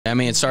I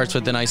mean, it starts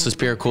with an iceless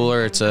beer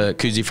cooler. It's a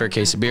koozie for a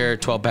case of beer,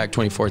 12 pack,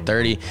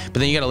 24.30. But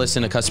then you got to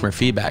listen to customer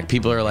feedback.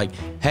 People are like,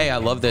 hey, I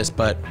love this,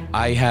 but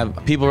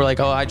people are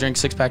like, oh, I drink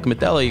 6-pack of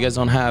Modelo. You guys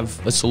don't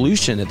have a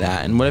solution to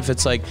that. And what if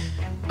it's like,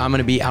 I'm going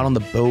to be out on the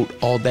boat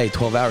all day,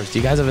 12 hours. Do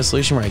you guys have a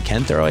solution where I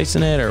can throw ice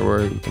in it, or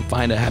where we can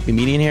find a happy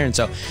median here? And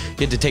so you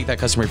get to take that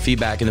customer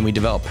feedback, and then we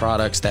develop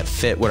products that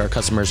fit what our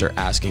customers are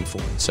asking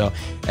for. So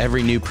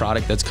every new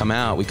product that's come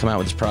out, we come out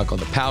with this product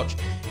called the Pouch.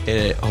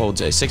 It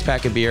holds a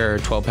 6-pack of beer or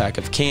 12-pack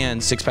of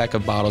cans, 6-pack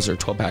of bottles or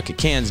 12-pack of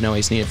cans, no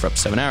ice needed for up to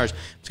 7 hours.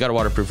 It's got a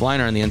waterproof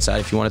liner on the inside.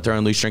 If you want to throw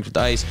in loose drinks with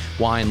ice,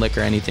 wine,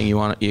 liquor, anything you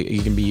want,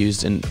 you can be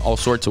used in all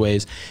sorts of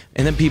ways.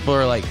 And then people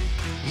are like,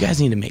 you guys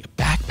need to make a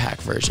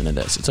backpack version of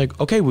this. It's like,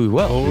 okay, we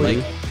will. Oh,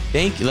 like,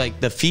 thank you. Like,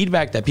 the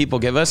feedback that people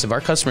give us, if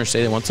our customers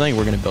say they want something,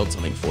 we're going to build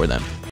something for them.